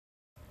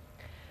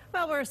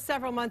Well, we're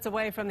several months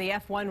away from the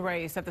F1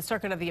 race at the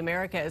Circuit of the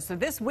Americas. So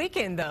this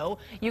weekend, though,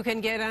 you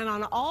can get in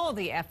on all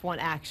the F1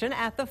 action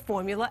at the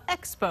Formula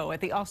Expo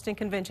at the Austin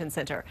Convention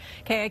Center.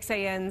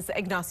 KXAN's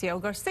Ignacio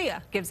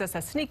Garcia gives us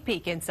a sneak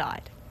peek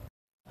inside.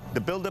 The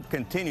buildup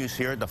continues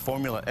here at the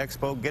Formula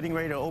Expo, getting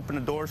ready to open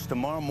the doors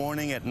tomorrow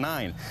morning at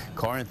 9.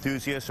 Car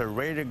enthusiasts are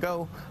ready to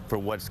go for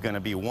what's going to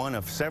be one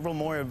of several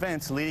more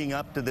events leading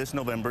up to this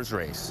November's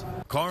race.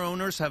 Car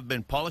owners have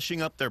been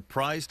polishing up their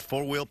prized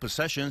four-wheel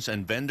possessions,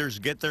 and vendors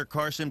get their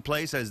cars in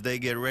place as they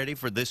get ready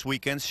for this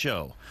weekend's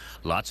show.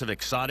 Lots of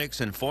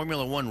exotics and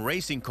Formula One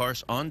racing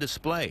cars on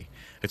display.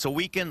 It's a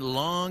weekend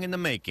long in the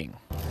making.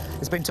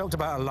 It's been talked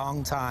about a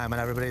long time,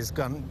 and everybody's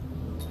gone,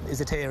 is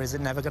it here? Is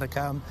it never going to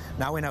come?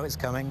 Now we know it's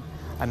coming,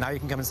 and now you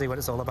can come and see what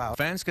it's all about.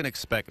 Fans can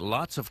expect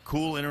lots of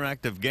cool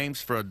interactive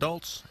games for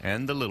adults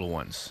and the little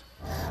ones.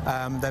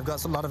 They've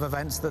got a lot of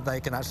events that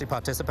they can actually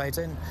participate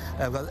in.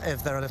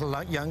 If they're a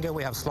little younger,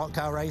 we have slot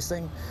car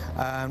racing.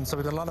 So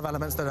we've got a lot of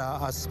elements that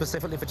are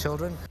specifically for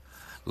children.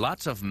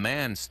 Lots of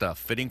man stuff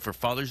fitting for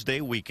Father's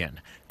Day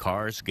weekend.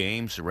 Cars,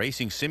 games,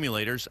 racing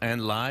simulators,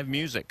 and live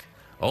music.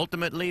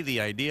 Ultimately, the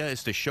idea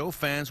is to show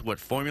fans what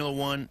Formula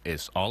One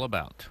is all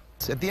about.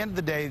 At the end of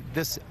the day,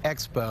 this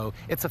expo,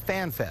 it's a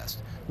fan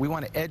fest. We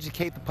want to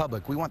educate the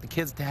public. We want the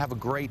kids to have a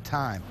great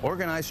time.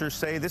 Organizers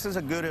say this is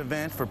a good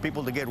event for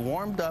people to get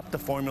warmed up to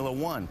Formula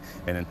One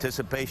in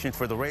anticipation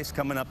for the race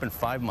coming up in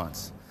 5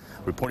 months.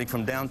 Reporting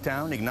from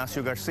downtown,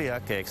 Ignacio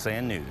Garcia,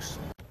 KXAN News.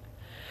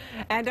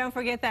 And don't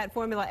forget that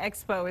Formula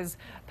Expo is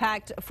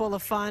packed full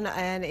of fun,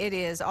 and it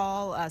is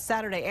all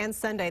Saturday and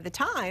Sunday. The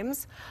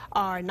times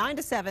are 9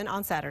 to 7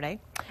 on Saturday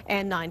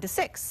and 9 to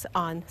 6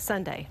 on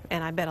Sunday.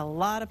 And I bet a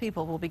lot of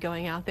people will be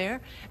going out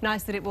there.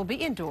 Nice that it will be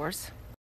indoors.